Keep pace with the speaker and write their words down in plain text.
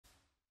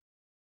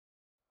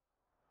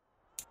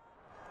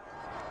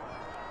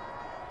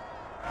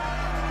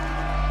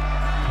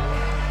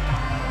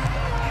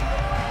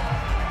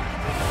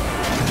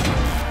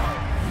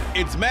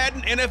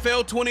Madden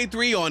NFL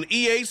 23 on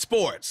EA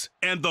Sports,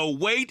 and the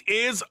wait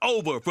is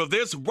over for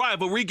this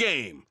rivalry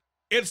game.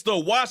 It's the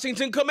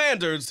Washington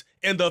Commanders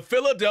and the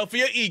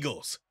Philadelphia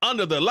Eagles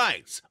under the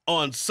lights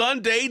on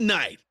Sunday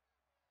night.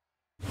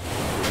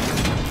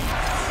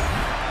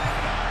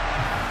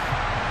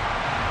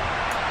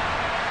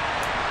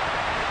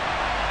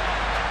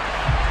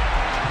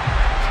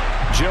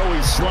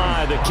 Joey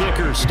Sly, the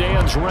kicker,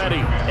 stands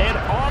ready. And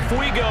off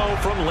we go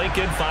from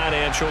Lincoln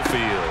Financial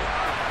Field.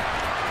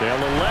 They'll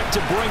elect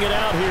to bring it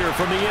out here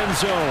from the end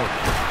zone.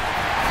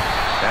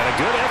 And a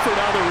good effort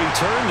on the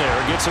return there.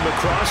 Gets him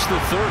across the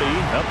 30,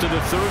 up to the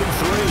 33.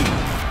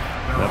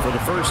 Now for the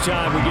first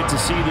time, we get to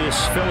see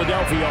this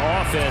Philadelphia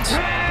offense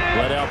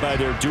led out by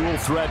their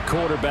dual-threat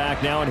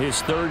quarterback now in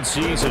his third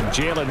season,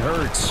 Jalen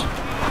Hurts.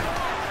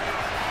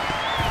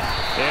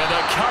 And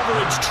the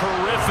coverage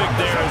terrific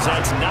there as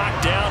that's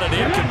knocked down and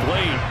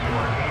incomplete.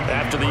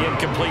 After the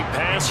incomplete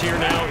pass, here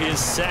now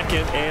is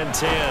 2nd and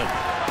 10.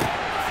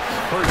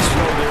 Hurts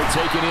throw there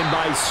taken in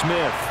by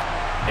Smith.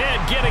 And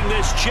getting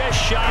this just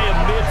shy of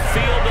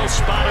midfield. They'll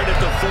spot it at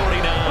the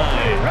 49.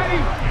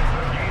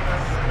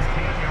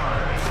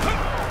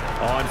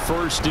 On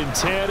 1st and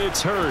 10,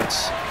 it's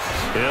Hurts.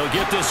 He'll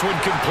get this one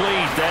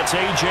complete. That's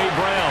A.J.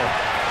 Brown.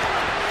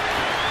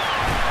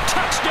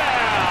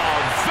 Touchdown,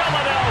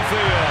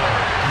 Philadelphia.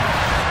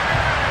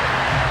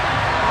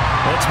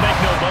 Let's make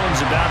no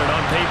bones about it.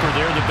 On paper,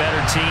 they're the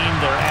better team.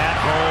 They're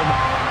at home.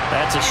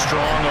 That's a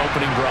strong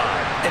opening drive.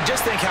 And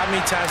just think how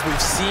many times we've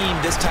seen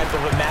this type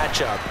of a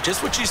matchup.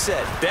 Just what you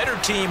said, better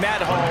team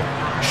at home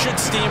should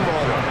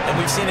steamroll them, and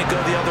we've seen it go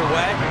the other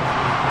way.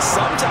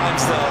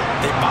 Sometimes, though,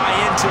 they buy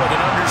into it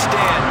and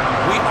understand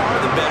we are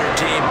the better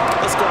team.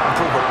 Let's go and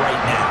prove it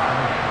right now.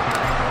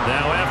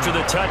 Now after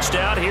the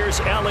touchdown, here's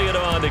Elliott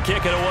on to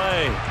kick it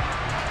away.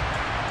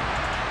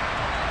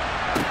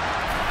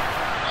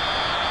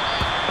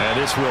 And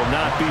this will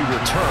not be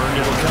returned.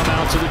 It'll come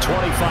out to the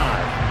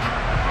 25.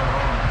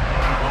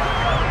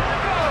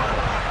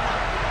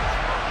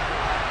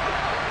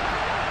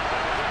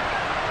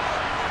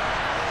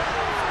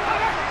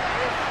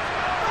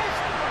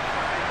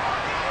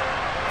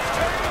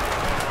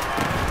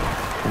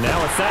 Now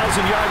a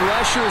 1,000-yard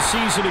rusher a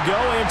season ago,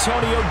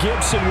 Antonio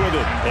Gibson with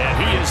it. And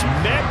he is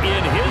met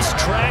in his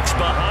tracks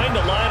behind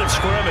the line of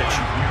scrimmage.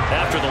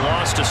 After the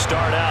loss to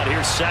start out,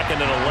 here's 2nd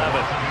and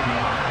 11.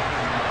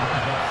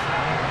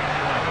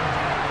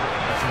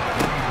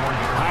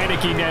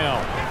 Heineke now.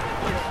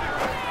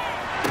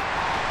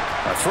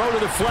 A throw to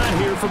the flat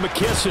here from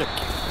McKissick.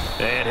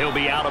 And he'll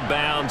be out of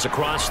bounds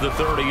across the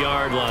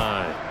 30-yard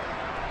line.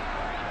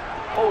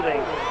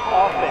 Holding,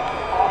 offense.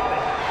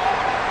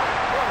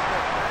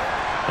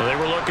 Well, they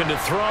were looking to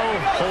throw,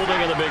 holding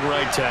in the big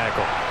right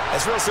tackle.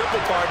 That's real simple,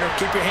 partner.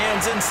 Keep your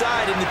hands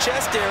inside in the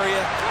chest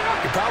area.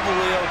 You're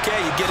probably okay.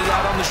 You get it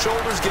out on the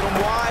shoulders, get them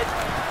wide.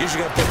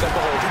 Usually going to pick up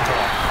a holding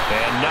call.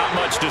 And not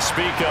much to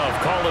speak of.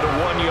 Call it a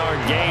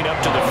 1-yard gain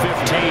up to the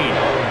 15.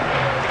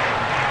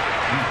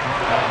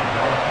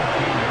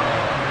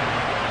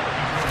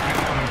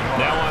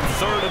 Now on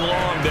 3rd and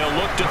long, they'll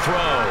look to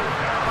throw.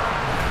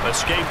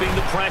 Escaping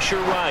the pressure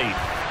right.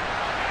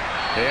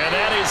 And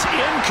that is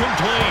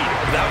incomplete.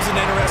 That was an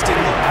interesting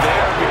look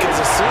there because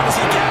as soon as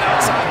he got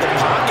outside the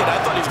pocket,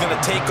 I thought he was going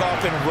to take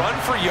off and run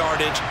for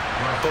yardage.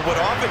 But what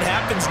often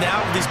happens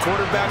now with these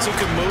quarterbacks who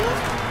can move,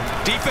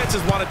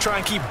 defenses want to try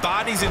and keep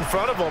bodies in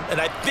front of them,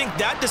 and I think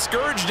that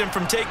discouraged him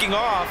from taking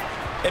off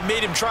and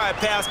made him try a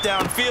pass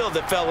downfield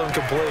that fell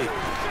incomplete.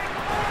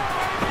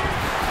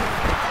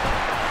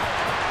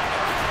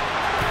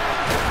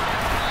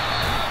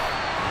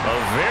 A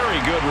very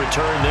good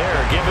return there.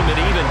 Give him an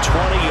even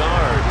 20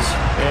 yards.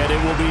 And it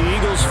will be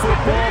Eagles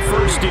football,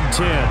 1st and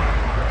 10.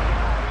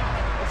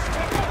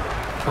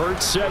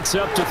 Hurts sets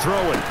up to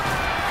throw it.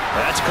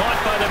 That's caught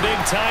by the big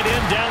tight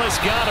end, Dallas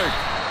Goedert.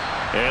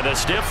 And the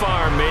stiff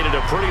arm made it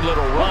a pretty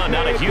little run.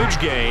 Not a huge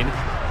gain,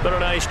 but a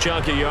nice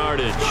chunk of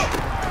yardage.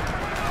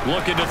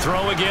 Looking to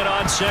throw again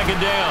on 2nd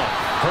down.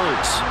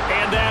 Hurts.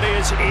 And that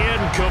is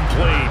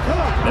incomplete.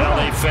 Now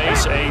they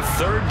face a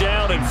 3rd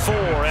down and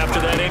 4 after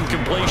that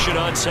incompletion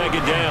on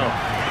 2nd down.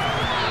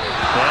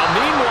 Now,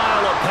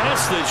 meanwhile, a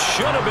pass that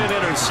should have been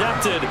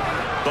intercepted,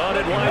 but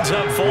it winds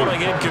up falling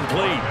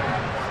incomplete.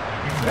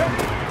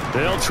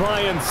 They'll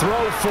try and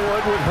throw for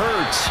it with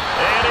Hurts.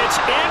 And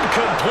it's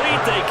incomplete.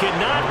 They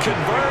cannot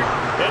convert,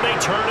 and they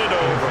turn it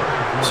over.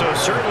 So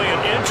certainly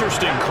an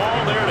interesting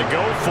call there to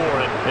go for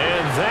it.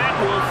 And that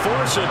will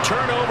force a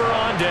turnover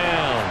on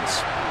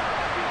downs.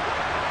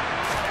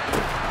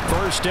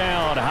 1st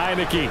down,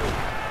 Heineke.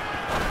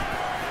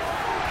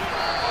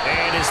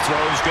 And his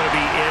throw's going to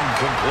be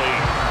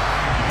incomplete.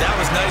 That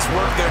was nice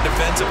work there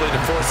defensively to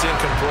force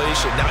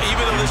incompletion. Now,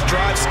 even though this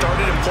drive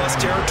started in plus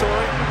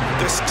territory,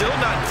 they're still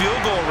not in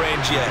field goal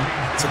range yet.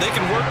 So they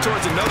can work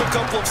towards another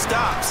couple of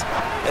stops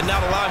and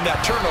not allowing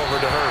that turnover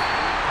to hurt.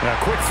 Now,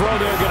 quick throw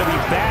there going to be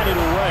batted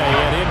away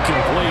and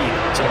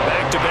incomplete. So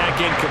back-to-back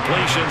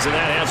incompletions, and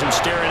that has him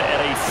staring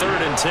at a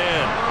 3rd and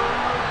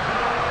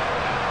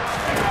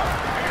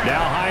 10.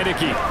 Now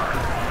Heineke.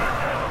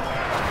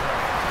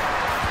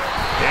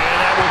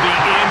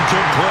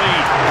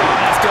 incomplete.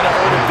 That's going to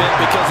hurt a bit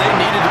because they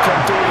needed to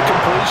come through the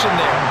completion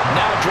there.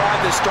 Now a drive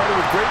that started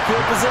with great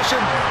field position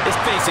is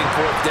facing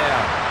fourth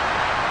down.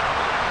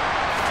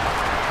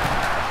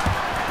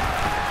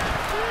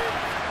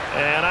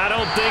 And I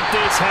don't think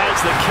this has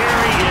the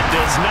carry. It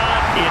does not.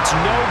 It's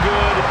no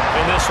good,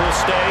 and this will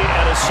stay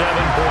at a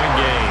 7-point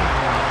game.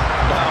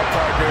 Wow,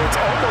 partner, it's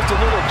almost a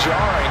little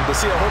jarring to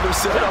see a holder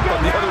set up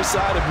on the other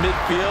side of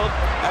midfield.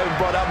 I haven't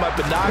brought out my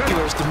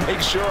binoculars to make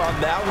sure on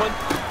that one.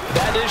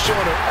 That is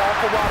showing an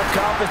awful lot of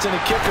confidence in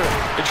a kicker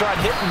to try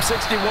and hit from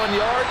 61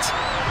 yards,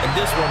 and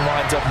this one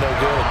winds up no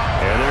good.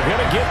 And they're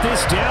going to get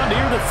this down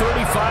near the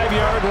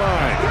 35-yard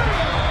line.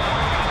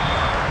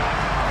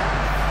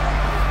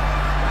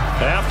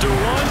 After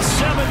one,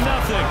 7-0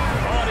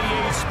 on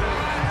EA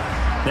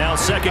Sports. Now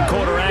second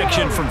quarter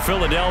action from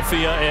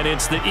Philadelphia, and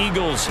it's the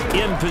Eagles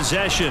in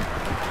possession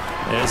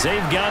as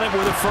they've got it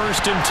with a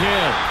 1st and 10.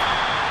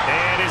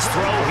 And his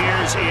throw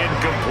here's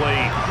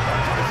incomplete.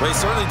 Well, he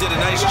certainly did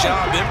a nice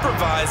job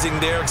improvising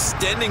there,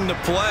 extending the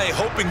play,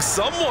 hoping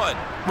someone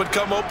would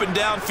come open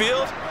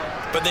downfield,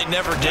 but they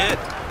never did.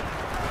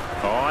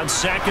 On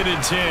 2nd and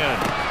 10,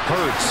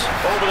 Hurts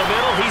over the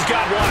middle. He's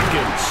got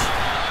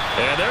Watkins.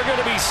 And they're going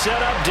to be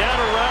set up down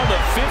around the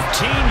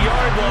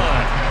 15-yard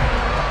line.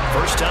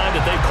 First time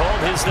that they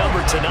called his number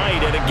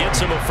tonight, and it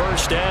gets him a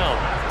 1st down.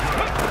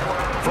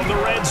 From the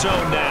red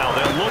zone now,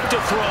 they'll look to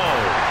throw.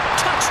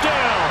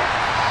 Touchdown!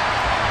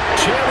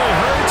 Jalen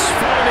Hurts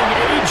finding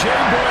A.J.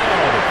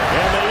 Brown.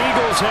 And the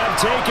Eagles have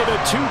taken a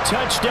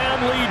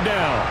 2-touchdown lead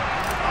now.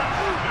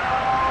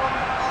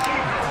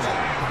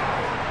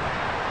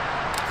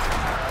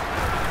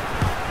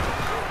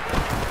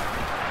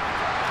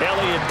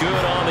 Elliott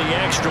good on the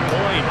extra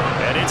point,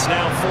 and it's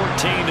now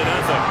 14-0.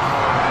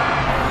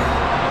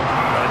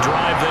 A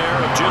drive there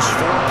of just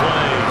 4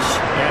 plays,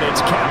 and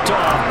it's capped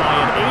off by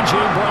an A.J.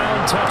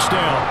 Brown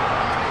touchdown.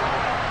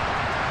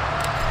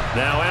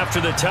 Now after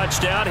the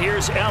touchdown,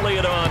 here's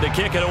Elliott on to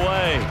kick it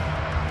away.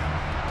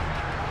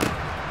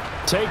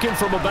 Taken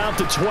from about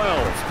the 12.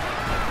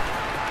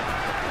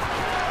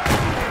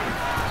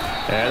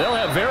 And they'll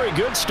have very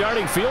good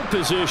starting field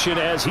position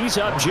as he's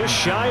up just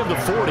shy of the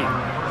 40.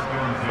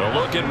 A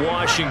look at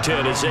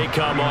Washington as they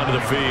come onto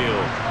the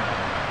field.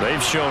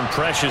 They've shown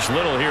precious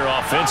little here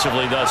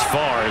offensively thus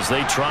far as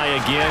they try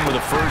again with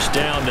a 1st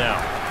down now.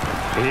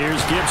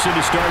 Here's Gibson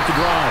to start the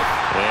drive.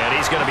 And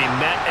he's going to be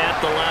met at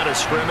the line of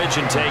scrimmage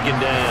and taken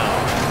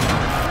down.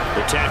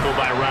 The tackle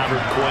by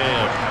Robert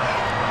Quinn.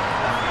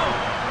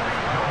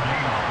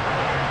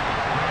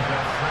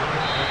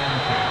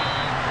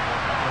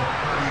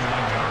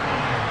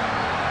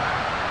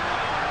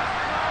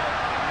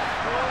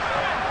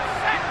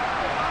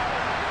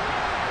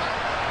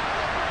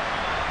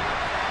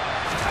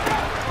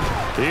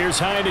 Here's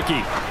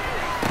Heineke.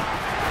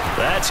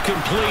 That's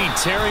complete.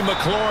 Terry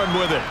McLaurin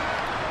with it.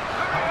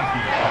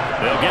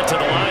 They'll get to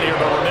the line here,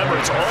 but remember,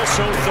 it's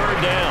also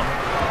 3rd down.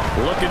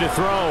 Looking to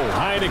throw.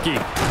 Heineke.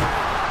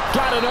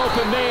 Got an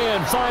open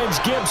man. Finds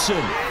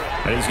Gibson.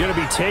 And he's going to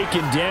be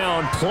taken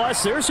down.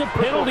 Plus, there's a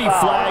penalty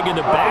flag in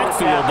the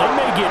backfield. They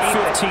may get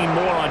 15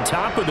 more on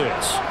top of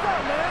this.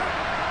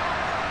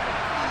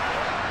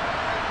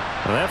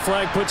 Well, that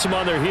flag puts them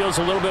on their heels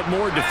a little bit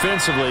more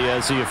defensively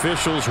as the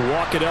officials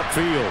walk it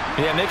upfield.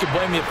 Yeah, and they can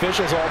blame the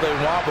officials all they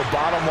want, but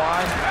bottom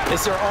line,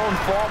 it's their own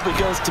fault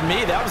because, to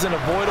me, that was an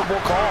avoidable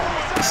call.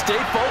 Stay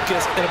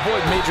focused and avoid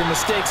major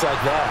mistakes like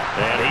that.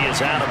 And he is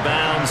out of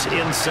bounds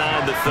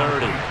inside the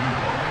 30.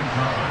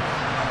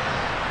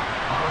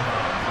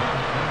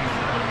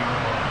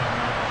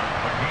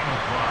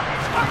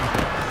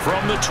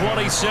 From the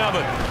 27,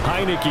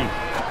 Heineke.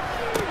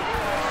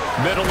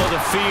 Middle of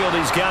the field,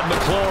 he's got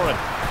McLaurin.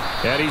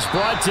 And he's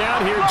brought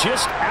down here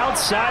just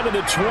outside of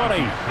the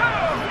 20.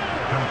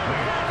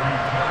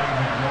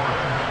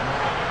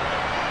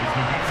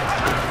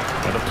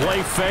 And a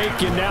play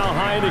fake, and now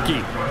Heineke.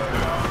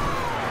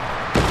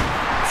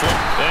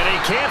 And he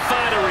can't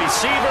find a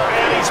receiver,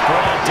 and he's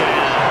brought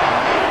down.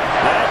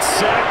 That's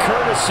sack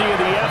courtesy of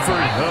the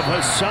effort of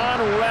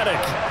Hassan Reddick.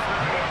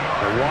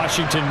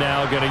 Washington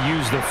now going to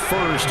use the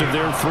first of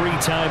their 3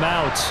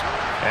 timeouts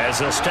as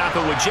they'll stop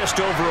it with just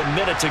over a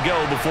minute to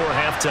go before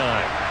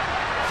halftime.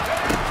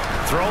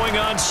 Throwing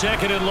on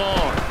 2nd and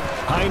long.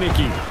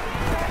 Heineke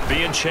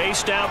being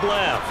chased out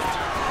left.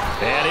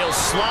 And he'll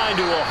slide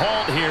to a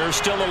halt here,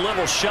 still a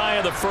little shy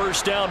of the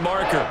 1st down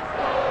marker.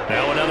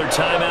 Now another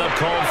timeout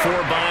called for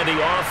by the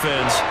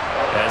offense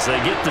as they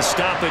get the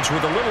stoppage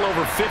with a little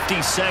over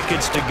 50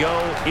 seconds to go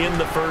in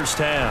the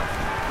 1st half.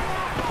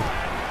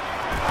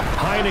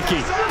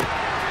 Heineke.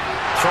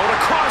 Thrown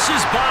across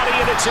his body,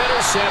 and it's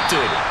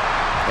intercepted.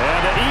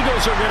 And the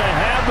Eagles are going to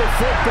have the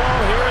football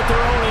here at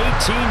their own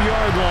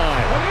 18-yard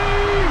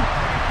line.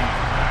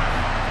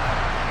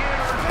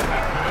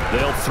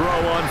 They'll throw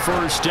on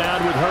first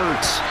down with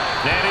Hurts.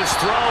 And his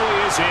throw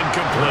is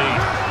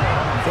incomplete.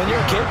 When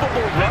you're a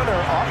capable runner,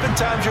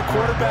 oftentimes your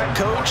quarterback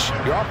coach,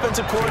 your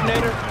offensive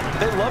coordinator,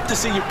 they love to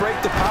see you break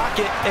the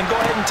pocket and go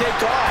ahead and take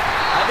off.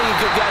 I think he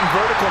could have gotten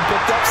vertical and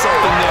picked up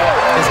something there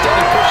instead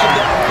of pushing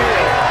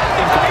downfield.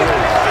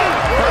 Incomplete.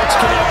 Hurts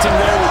connecting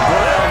there with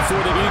Brown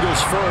for the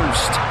Eagles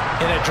first.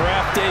 In a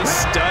draft day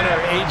stunner,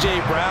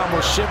 A.J. Brown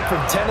was shipped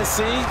from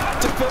Tennessee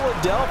to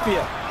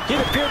Philadelphia. He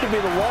appeared to be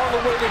the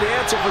long-awaited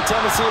answer for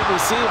Tennessee at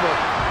receiver,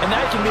 and now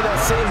he can be that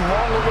same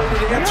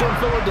long-awaited answer in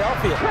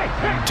Philadelphia.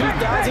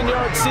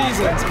 2,000-yard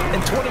seasons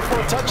and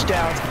 24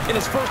 touchdowns in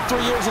his first 3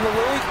 years in the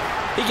league.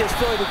 He gives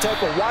Philly the type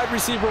of wide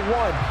receiver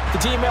one the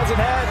team hasn't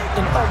had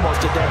in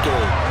almost a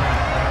decade.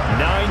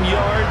 9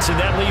 yards, and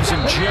that leaves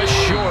him just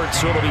short,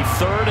 so it'll be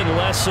third and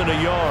less than a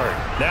yard.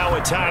 Now a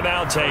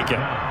timeout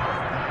taken.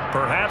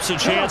 Perhaps a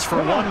chance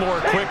for one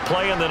more quick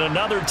play and then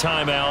another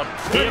timeout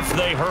if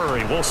they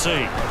hurry. We'll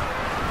see.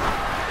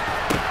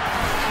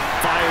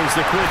 Fires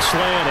the quick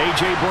slant.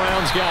 A.J.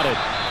 Brown's got it.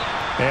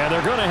 And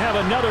they're going to have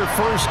another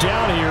first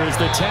down here as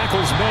the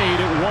tackle's made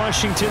at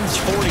Washington's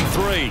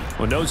 43.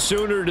 Well, no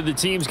sooner do the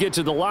teams get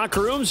to the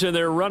locker rooms, and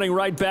they're running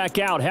right back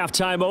out.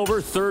 Halftime over,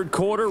 third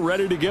quarter,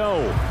 ready to go.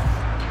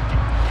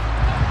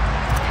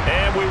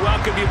 And we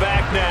welcome you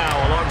back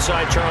now.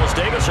 Alongside Charles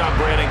Davis, I'm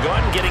Brandon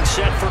Gunn, getting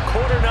set for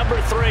quarter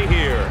number 3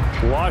 here.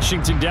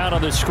 Washington down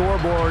on the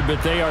scoreboard, but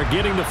they are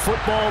getting the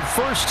football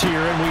first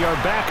here, and we are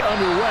back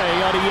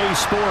underway on EA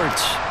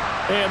Sports.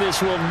 And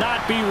this will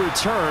not be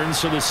returned,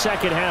 so the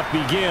second half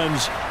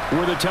begins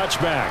with a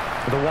touchback.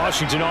 The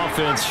Washington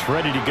offense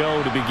ready to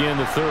go to begin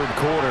the third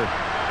quarter.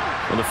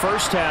 In the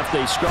first half,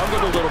 they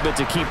struggled a little bit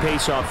to keep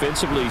pace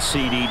offensively,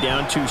 CD,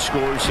 down 2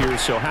 scores here.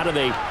 So how do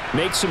they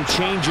make some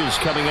changes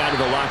coming out of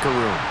the locker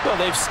room? Well,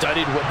 they've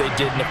studied what they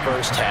did in the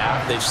first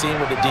half. They've seen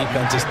what the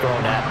defense is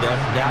throwing at them.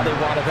 Now they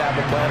want to have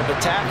a plan of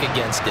attack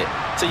against it.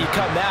 So you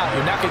come out,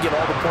 you're not going to get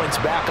all the points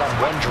back on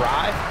one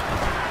drive,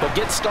 but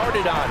get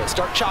started on it.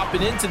 Start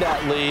chopping into that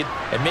lead,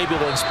 and maybe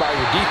it'll inspire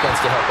your defense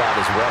to help out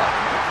as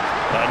well.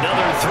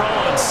 Another throw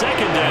on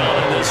second down,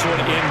 and this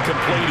one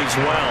incomplete as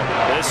well.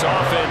 This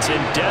offense in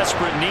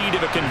desperate need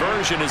of a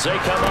conversion as they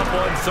come up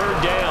on third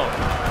down.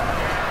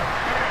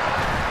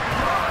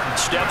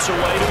 Steps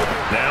away to it.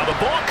 Now the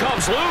ball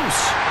comes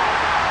loose.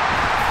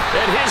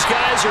 And his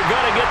guys are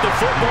going to get the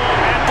football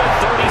at the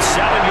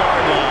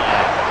 37-yard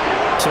line.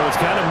 So it's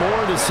kind of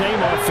more of the same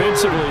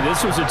offensively.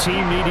 This was a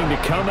team needing to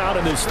come out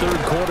in this third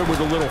quarter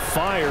with a little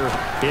fire.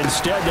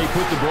 Instead, they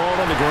put the ball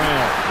on the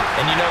ground.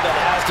 And you know that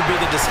has to be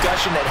the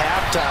discussion at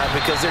halftime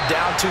because they're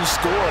down 2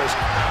 scores.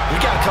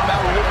 We got to come out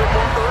with a little bit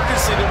more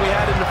urgency than we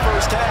had in the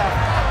first half.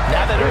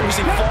 Now that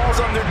urgency falls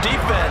on their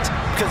defense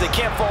because they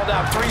can't fall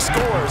down 3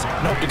 scores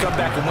and hope to come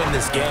back and win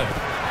this game.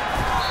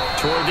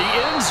 Toward the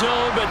end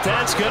zone, but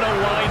that's going to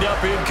wind up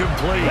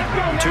incomplete.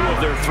 2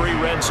 of their 3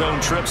 red zone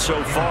trips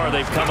so far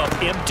they've come up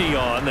empty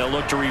on. They'll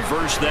look to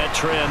reverse that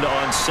trend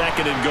on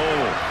second and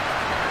goal.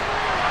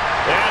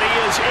 And he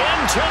is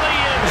into the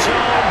end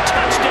zone.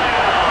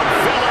 Touchdown,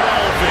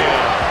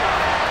 Philadelphia.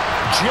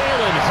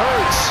 Jalen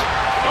Hurts,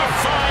 a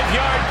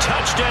 5-yard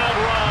touchdown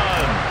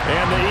run.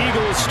 And the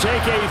Eagles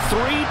take a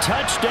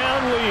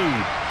 3-touchdown lead.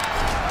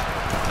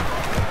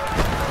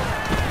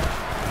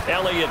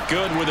 Elliott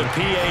good with a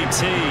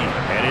PAT,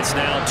 and it's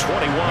now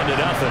 21-0.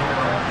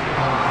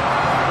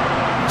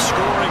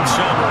 Scoring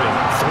summary,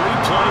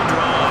 3-play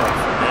drive,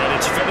 and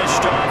it's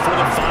finished off with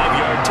a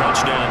 5-yard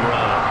touchdown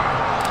run.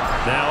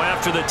 Now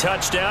after the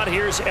touchdown,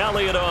 here's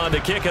Elliott on to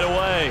kick it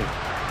away.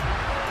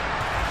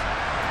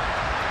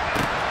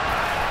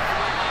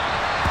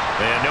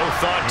 And no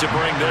thought to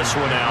bring this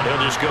one out.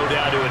 He'll just go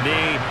down to a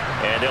knee,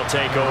 and he'll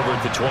take over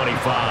at the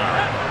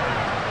 25.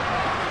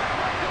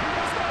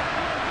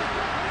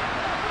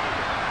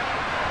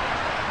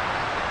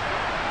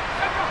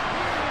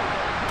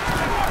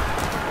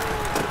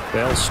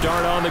 They'll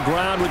start on the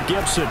ground with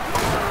Gibson.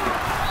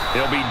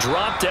 He'll be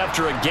dropped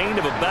after a gain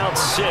of about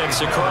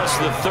 6 across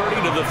the 30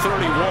 to the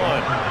 31.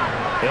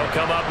 He'll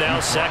come up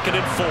now 2nd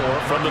and 4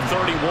 from the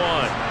 31.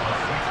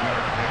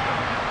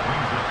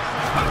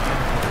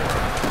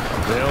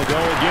 They'll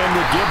go again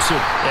with Gibson.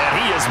 And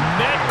he is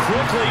met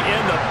quickly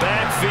in the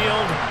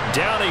backfield.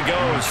 Down he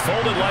goes,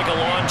 folded like a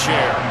lawn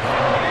chair.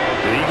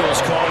 The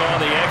Eagles call on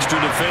the extra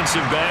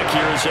defensive back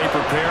here as they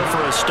prepare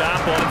for a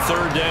stop on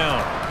third down.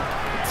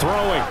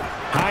 Throwing.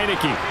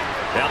 Heineke.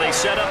 Now they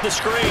set up the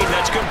screen.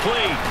 That's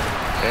complete.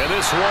 And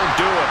this won't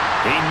do it.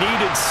 He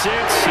needed 6.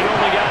 He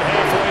only got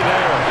halfway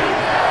there.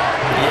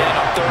 Yeah,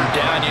 on third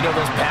down, you know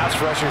those pass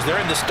rushers, they're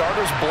in the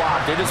starter's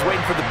block. They're just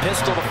waiting for the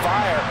pistol to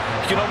fire.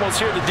 You can almost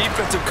hear the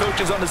defensive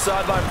coaches on the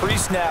sideline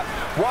pre-snap.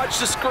 Watch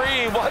the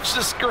screen. Watch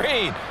the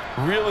screen.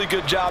 Really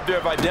good job there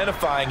of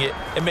identifying it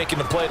and making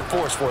the play to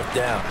force 4th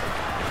down.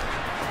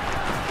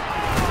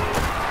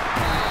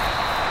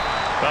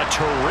 A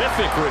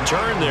terrific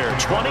return there.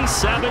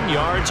 27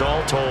 yards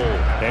all told.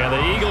 And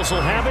the Eagles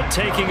will have it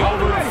taking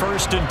over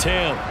 1st and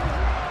 10.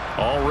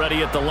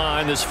 Already at the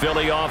line, this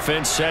Philly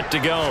offense set to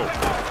go.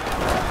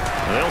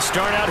 They'll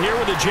start out here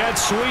with a jet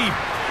sweep.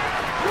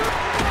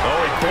 Oh,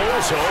 he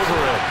bowls over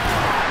it.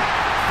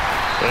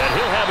 And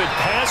he'll have it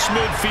past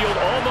midfield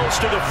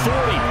almost to the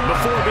 40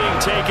 before being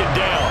taken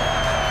down.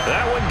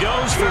 That one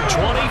goes for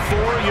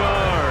 24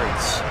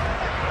 yards.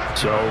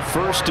 So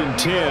 1st and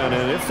 10,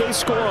 and if they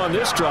score on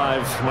this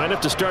drive, might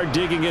have to start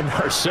digging in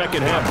our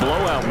second half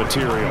blowout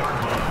material.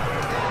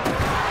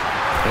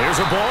 There's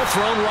a ball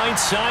thrown right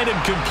side and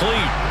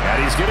complete.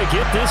 And he's going to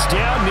get this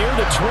down near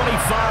the 25.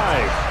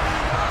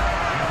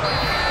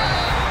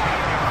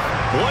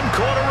 1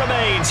 quarter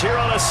remains here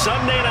on a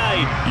Sunday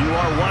night. You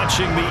are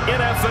watching the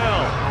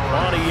NFL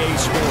on EA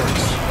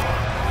Sports.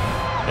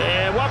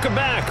 And welcome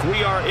back.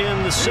 We are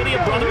in the city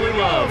of brotherly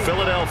love,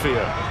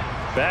 Philadelphia.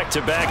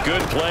 Back-to-back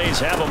good plays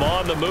have them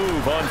on the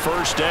move on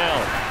 1st down.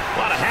 A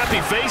lot of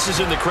happy faces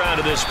in the crowd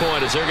at this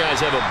point as their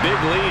guys have a big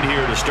lead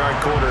here to start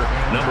quarter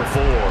number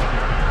 4.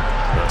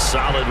 A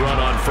solid run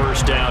on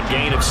 1st down.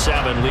 Gain of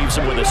 7 leaves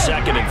them with a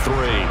 2nd and 3.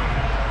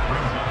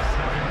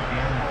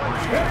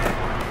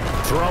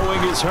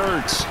 Throwing is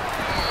Hurts.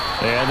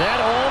 And that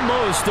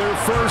almost their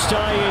first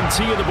INT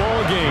of the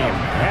ball game.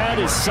 Had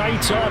his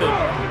sights on it,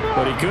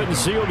 but he couldn't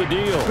seal the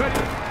deal.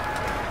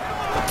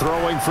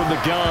 Throwing from the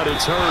gun,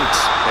 it's Hurts.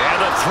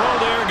 And the throw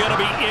there going to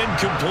be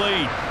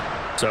incomplete.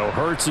 So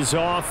Hurts is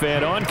off,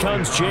 and on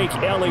comes Jake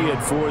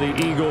Elliott for the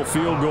Eagle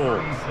field goal.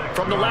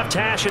 From the left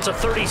hash, it's a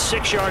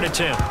 36-yard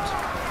attempt.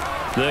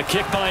 The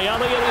kick by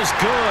Elliott is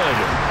good,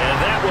 and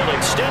that will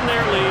extend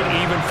their lead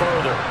even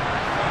further.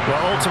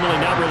 Well, ultimately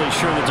not really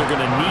sure that they're going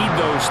to need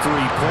those 3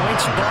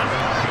 points, but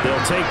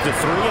they'll take the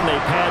 3 and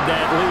they pad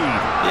that lead.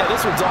 Yeah,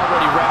 this one's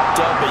already wrapped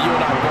up, but you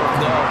and I both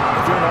know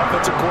if you're an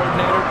offensive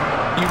coordinator,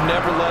 you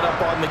never let up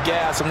on the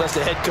gas unless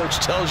the head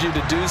coach tells you to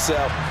do so.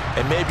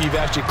 And maybe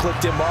you've actually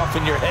clicked him off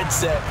in your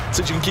headset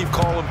so you can keep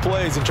calling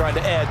plays and trying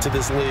to add to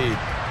this lead.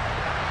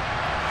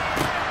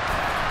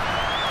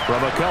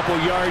 From a couple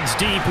yards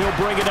deep, he'll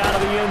bring it out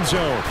of the end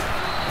zone.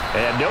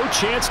 And no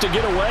chance to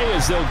get away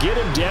as they'll get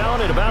him down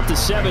at about the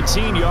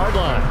 17-yard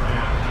line.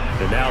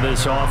 And now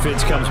this offense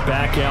comes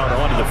back out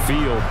onto the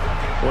field.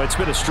 Well, it's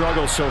been a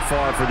struggle so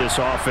far for this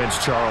offense,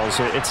 Charles.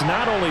 It's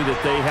not only that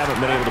they haven't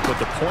been able to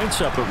put the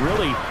points up, but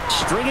really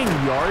stringing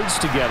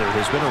yards together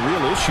has been a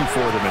real issue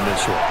for them in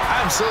this one.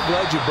 I'm so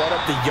glad you brought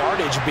up the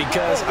yardage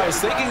because I was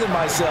thinking to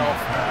myself,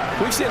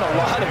 we've seen a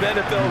lot of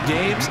NFL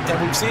games and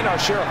we've seen our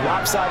share of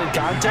lopsided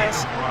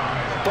contests,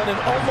 but in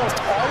almost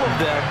all of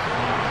them,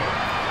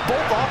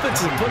 both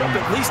offenses have put up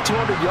at least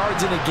 200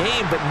 yards in a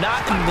game, but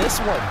not in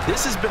this one.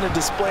 This has been a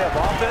display of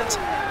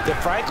offense that,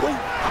 frankly,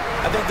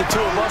 I think the two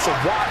of us have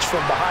watched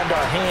from behind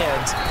our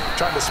hands,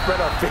 trying to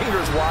spread our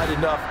fingers wide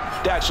enough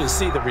to actually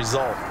see the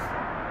result.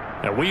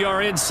 And we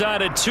are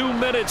inside of 2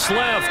 minutes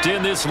left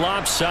in this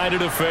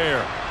lopsided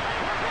affair.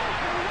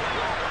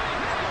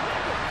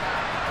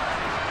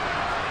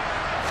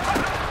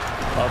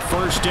 A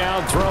 1st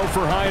down throw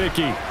for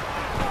Heineke.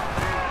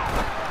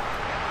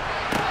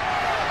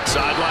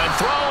 Sideline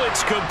throw,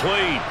 it's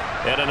complete.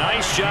 And a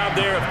nice job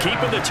there of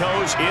keeping the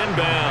toes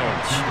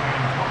inbounds.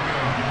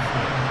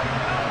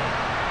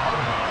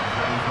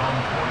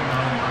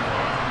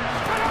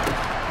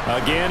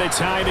 Again, it's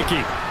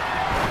Heineke.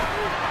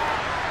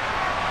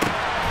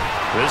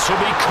 This will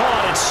be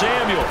caught at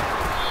Samuel.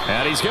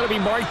 And he's going to be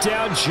marked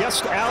down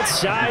just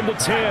outside the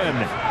 10.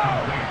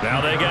 Now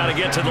they got to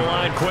get to the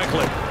line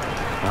quickly.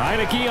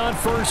 Heineke on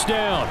 1st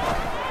down.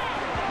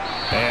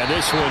 And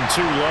this one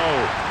too low.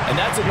 And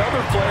that's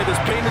another play that's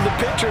painted the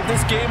picture of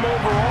this game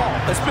overall.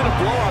 It's been a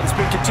blowout. It's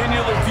been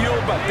continually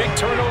fueled by big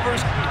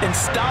turnovers and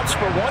stops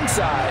for one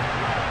side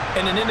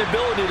and an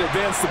inability to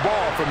advance the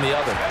ball from the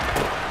other.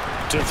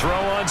 To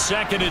throw on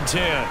 2nd and 10.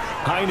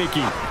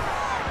 Heineke.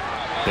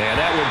 And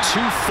that one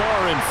too far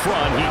in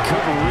front. He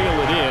couldn't reel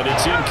it in.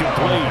 It's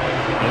incomplete.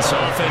 This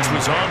offense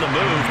was on the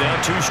move. Now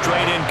 2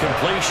 straight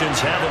incompletions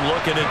have them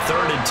looking at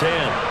 3rd and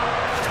 10.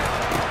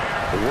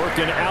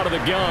 Working out of the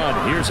gun.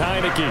 Here's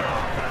Heineke.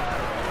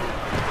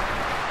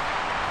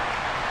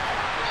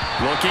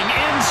 Looking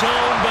end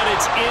zone, but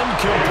it's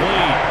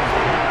incomplete.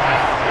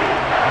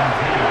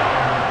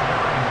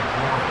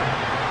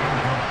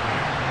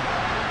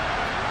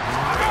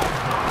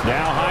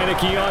 Now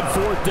Heineke on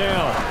 4th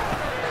down.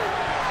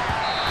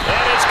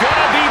 And it's going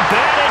to be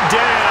batted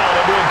down.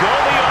 And we'll go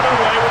the other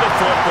way with the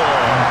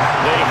football.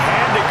 They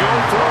had to go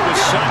for it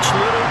with such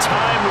little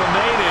time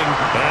remaining.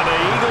 And the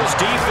Eagles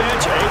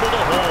defense able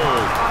to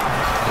hold.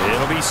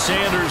 It'll be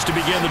Sanders to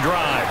begin the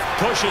drive.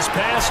 Pushes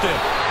past him.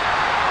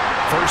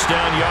 1st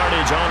down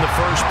yardage on the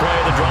first play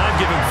of the drive,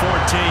 giving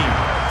 14.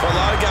 For a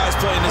lot of guys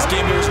playing this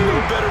game, there's no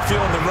better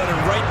feeling than running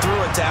right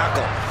through a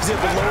tackle. He's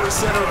able to lower his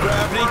center of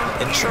gravity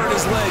and churn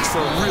his legs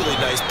for a really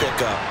nice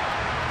pickup.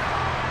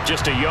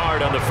 Just a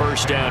yard on the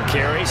 1st down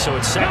carry, so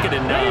it's 2nd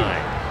and 9.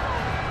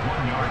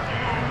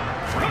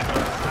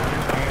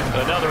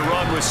 Another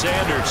run with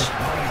Sanders.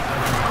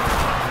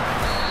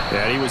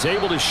 And he was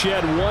able to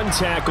shed 1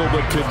 tackle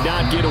but could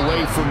not get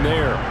away from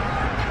there.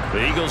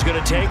 The Eagles going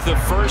to take the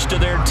first of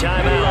their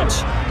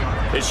timeouts.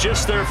 It's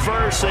just their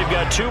first. They've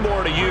got 2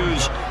 more to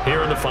use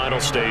here in the final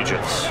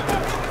stages.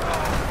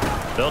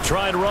 They'll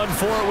try and run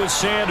for it with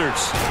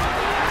Sanders.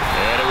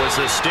 And it was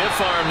the stiff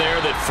arm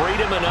there that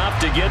freed him enough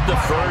to get the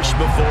first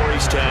before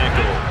he's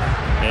tackled.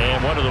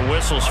 And one of the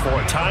whistles for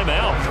a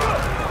timeout.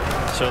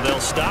 So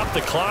they'll stop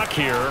the clock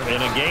here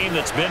in a game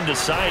that's been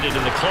decided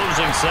in the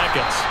closing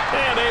seconds.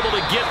 And able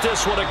to get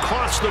this one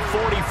across the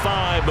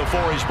 45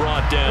 before he's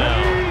brought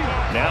down.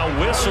 Now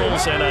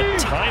whistles and a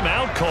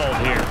timeout called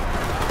here.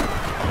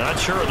 Not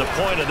sure of the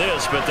point of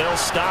this, but they'll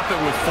stop it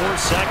with 4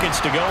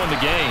 seconds to go in the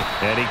game.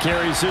 And he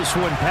carries this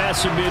one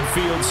past the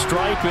midfield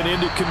stripe and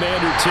into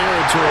Commander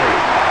territory.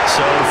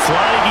 So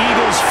Flying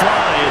Eagles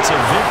fly. It's a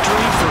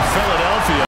victory for Philadelphia.